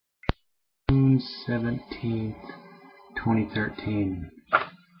June 17th, 2013.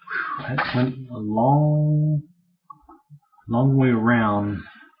 That went a long way around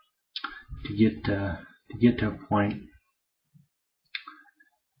to get to a point.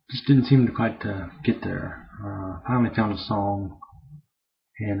 Just didn't seem to quite get there. Finally found a song,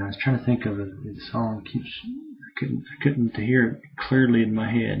 and I was trying to think of it. The song I couldn't hear it clearly in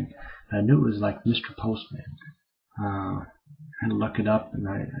my head. I knew it was like Mr. Postman. I had to look it up, and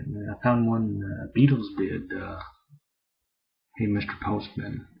I found one Beatles did, Hey Mr.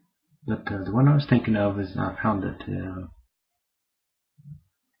 Postman. But the one I was thinking of is, I found it,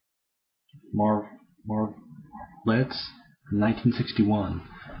 Let's 1961.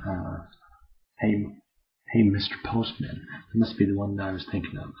 Hey Mr. Postman. It must be the one that I was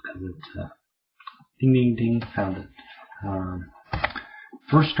thinking of, because it's ding ding ding, found it.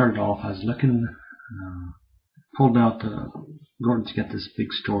 First started off, I was looking, pulled out Gordon's got this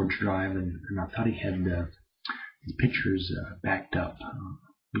big storage drive, and I thought he had his pictures backed up.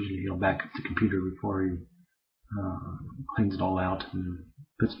 Usually he'll back up the computer before he cleans it all out and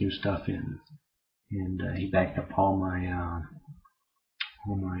puts new stuff in. And he backed up all my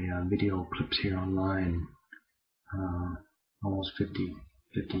video clips here online, almost 50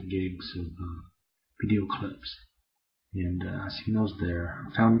 gigs of video clips, and I seen those there.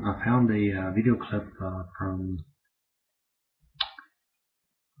 I found a video clip from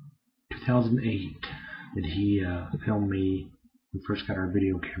 2008 that he filmed me when we first got our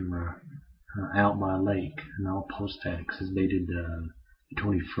video camera out by a lake, and I'll post that because it's dated the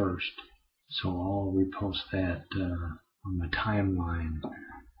 21st. So I'll repost that on my timeline.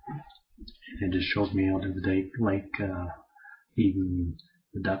 And it just shows me out in the lake eating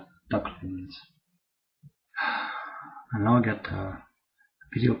the ducklings. I know I got a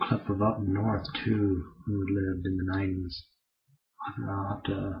video clip of up north too, when we lived in the 90s.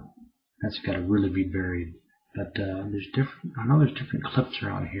 That's got to really be buried. But I know there's different clips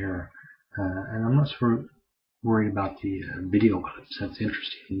around here, and I'm not so worried about the video clips. That's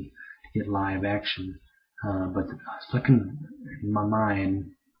interesting. Get live action, but I was looking in my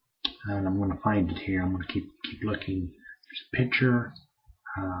mind, and I'm going to find it here. I'm going to keep looking. There's a picture,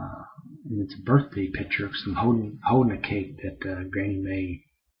 and it's a birthday picture because I'm holding a cake that Granny May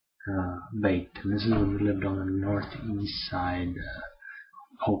baked, and this is when we lived on the northeast side,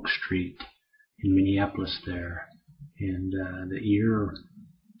 Polk Street in Minneapolis there, and the year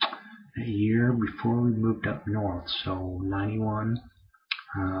before we moved up north, so 91.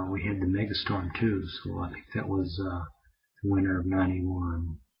 We had the megastorm too, so I think that was the winter of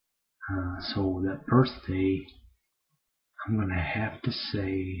 91. So that birthday, I'm going to have to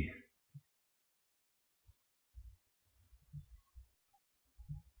say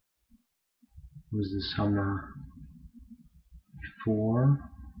was the summer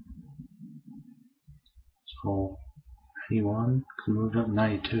before. So 91, we moved up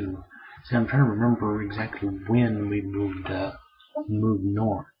 92. See, I'm trying to remember exactly when we moved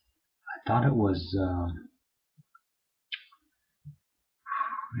north. I thought it was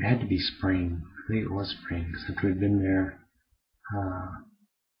it had to be spring. I think it was spring, since we'd been there.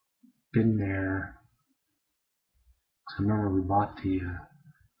 Cause I remember we bought the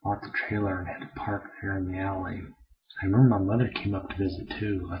trailer and had to park there in the alley. I remember my mother came up to visit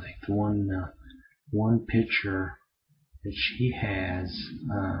too. I think the one picture that she has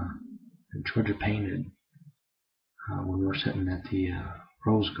that Georgia painted when we were sitting at the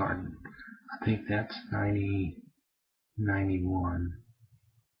Rose Garden. I think that's 91.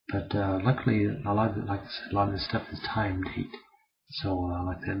 But luckily, a lot of this stuff is time date. So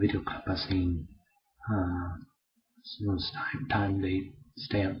like that video clip I seen, it was time date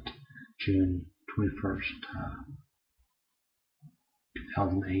stamped June 21st,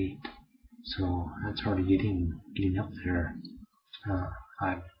 2008. So that's already getting up there.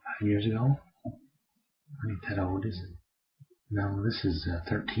 5 years ago. I ain't that old, is it? No, this is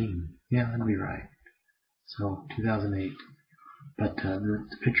 13. Yeah, that'll be right. So 2008. But the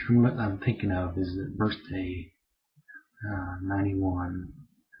picture I'm thinking of is the birthday, 91.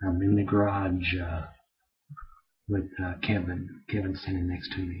 I'm in the garage with Kevin standing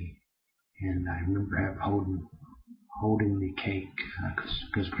next to me, and I remember holding the cake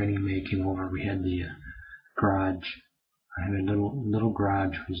because Granny May came over. We had the garage. I had a little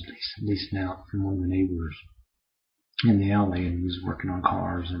garage was leasing out from one of the neighbors in the alley, and he was working on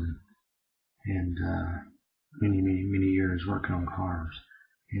cars and many years working on cars.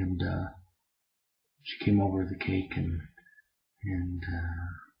 And she came over with the cake and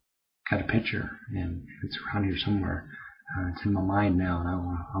got a picture, and it's around here somewhere. It's in my mind now, and I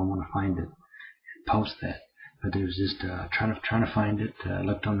want to find it and post that. But it was just trying to find it. I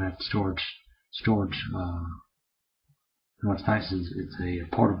looked on that storage storage. And what's nice is it's a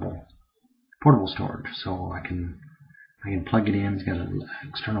portable storage, so I can plug it in. It's got an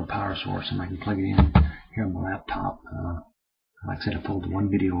external power source, and I can plug it in here on my laptop. Like I said, I pulled one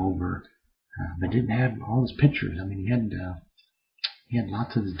video over, but didn't have all his pictures. I mean, he had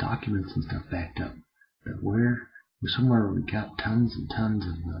lots of his documents and stuff backed up. But somewhere we got tons and tons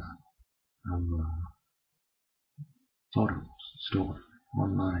of photos stored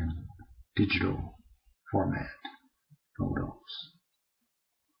online, digital format photos.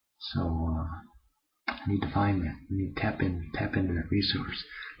 So I need to find that. I need to tap into that resource.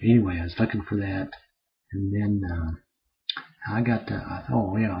 Anyway, I was looking for that, and then I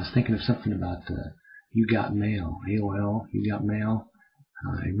was thinking of something about You Got Mail, AOL, You Got Mail.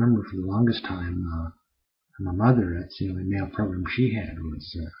 I remember for the longest time, my mother, that's the only mail program she had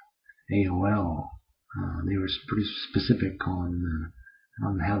was AOL. They were pretty specific on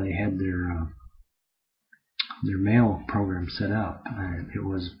how they had their mail program set up. It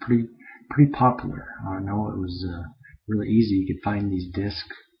was pretty popular. I know it was really easy. You could find these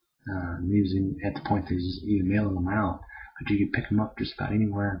discs using at the point that you mailing them out, but you could pick them up just about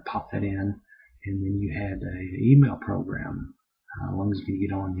anywhere and pop that in, and then you had an email program. As long as you could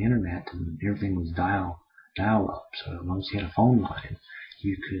get on the internet, and everything was dial up. So as long as you had a phone line,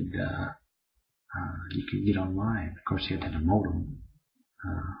 you could get online. Of course, you had to have a modem,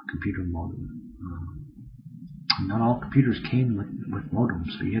 computer modem. Not all computers came with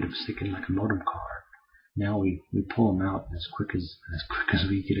modems, so you had to stick in like a modem card. Now we pull them out as quick as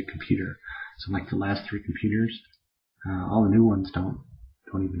we get a computer. So like the last 3 computers, all the new ones don't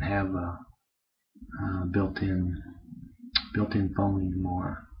even have a built-in phone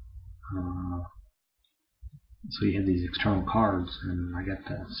anymore. So you have these external cards, and I got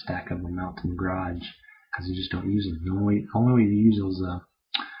a stack of them out in the garage because you just don't use them. The only way to use those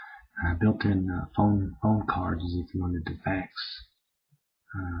built-in phone cards is if you wanted to fax.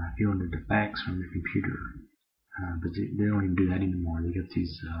 If you wanted to fax from your computer, but they don't even do that anymore. They got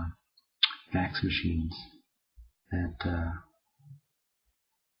these fax machines that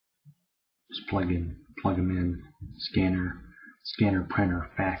just plug them in, scanner, printer,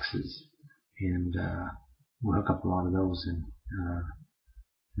 faxes, and we'll hook up a lot of those in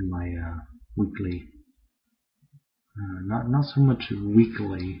my weekly. Not so much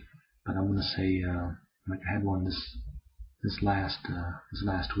weekly, but I'm gonna say like I had one this last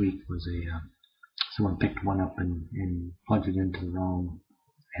week was someone picked one up and plugged it into the wrong.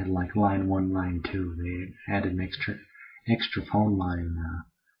 Had like line 1, line 2. They added an extra phone line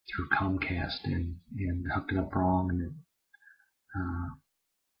through Comcast and hooked it up wrong, and it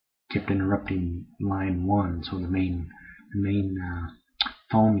kept interrupting line 1. So the main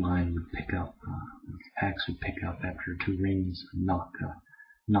phone line would pick up, the fax would pick up after 2 rings and knock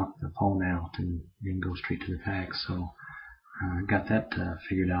the phone out and go straight to the fax. So I got that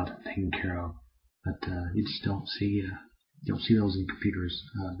figured out and taken care of. But you just don't see those in computers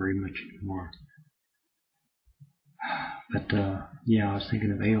very much anymore. But I was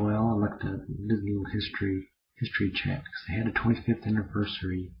thinking of AOL. I looked at did a little history check because they had a 25th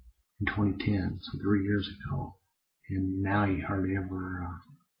anniversary in 2010, so 3 years ago, and now you hardly ever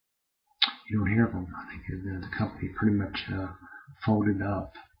you don't hear of them. I think the company pretty much folded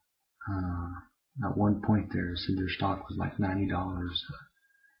up. At one point there, said their stock was like $90,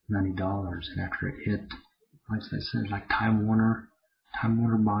 and after it hit, like I said, like Time Warner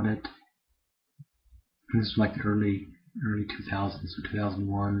bought it. This was like the early 2000s, so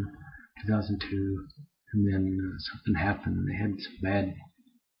 2001, 2002, and then something happened. They had some bad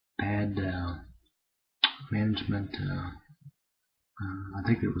management. I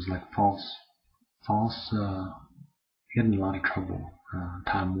think it was like false. He had in a lot of trouble.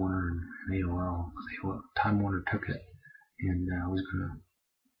 Time Warner and AOL. Time Warner took it and was going to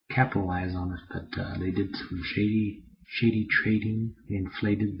capitalize on it, but they did some shady trading. They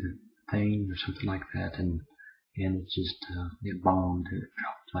inflated the thing or something like that, and it just it bombed. It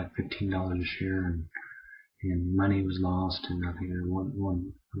dropped like $15 a share, and money was lost. And I think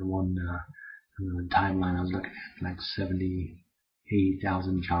one timeline I was looking at, like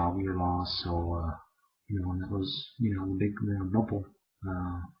 80,000 jobs were lost. So and that was the big bubble.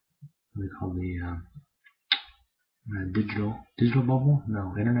 What do they call the digital bubble?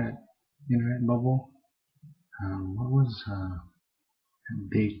 No, internet bubble. What was that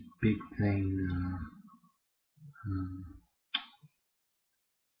big thing?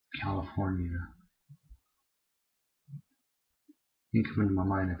 California. Can't come into my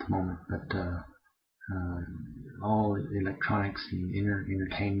mind at the moment, but all electronics and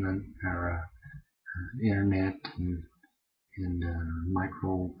entertainment or internet and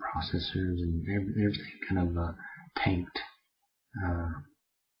microprocessors and everything kind of tanked.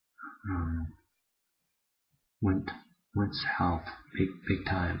 Went south big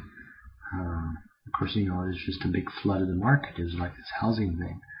time. Of course, it's just a big flood of the market. It was like this housing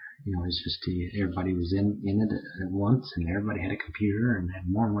thing. It's just everybody was in it at once, and everybody had a computer and had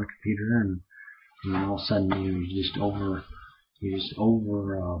more than one computer, and all of a sudden you just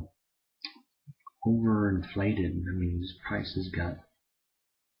overinflated. I mean, these prices got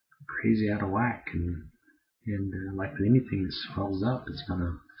crazy out of whack, and like with anything that swells up, it's got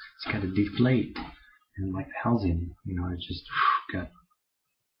to deflate. And like housing, it just got,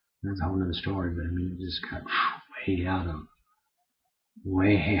 that's a whole other story, but I mean, it just got way out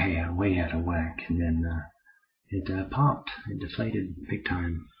of whack, and then it popped, it deflated big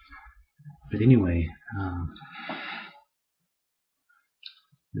time. But anyway,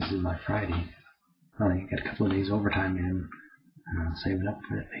 this is my Friday. I got a couple of days overtime in, saving up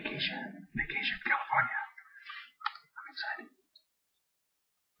for that vacation in California. I'm excited.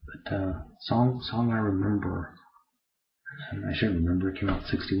 But song I remember, I should remember, it came out in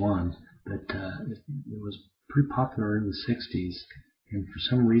 '61, but it was pretty popular in the '60s, and for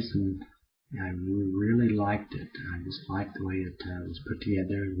some reason I really liked it. I just liked the way it was put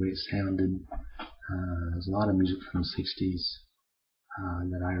together, the way it sounded. There's a lot of music from the '60s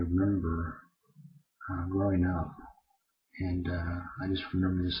that I remember growing up, and I just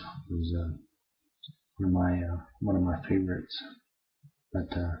remember this song was one of my favorites. But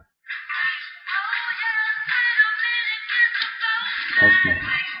Postman,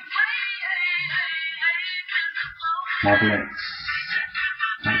 Marvelettes,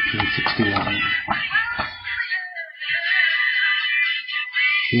 1961,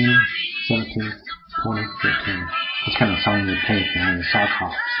 June 17th, 2015. This kind of song you play for the sock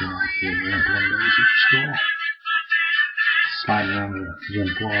hops, if you went to one of those at school, sliding around the gym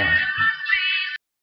floor.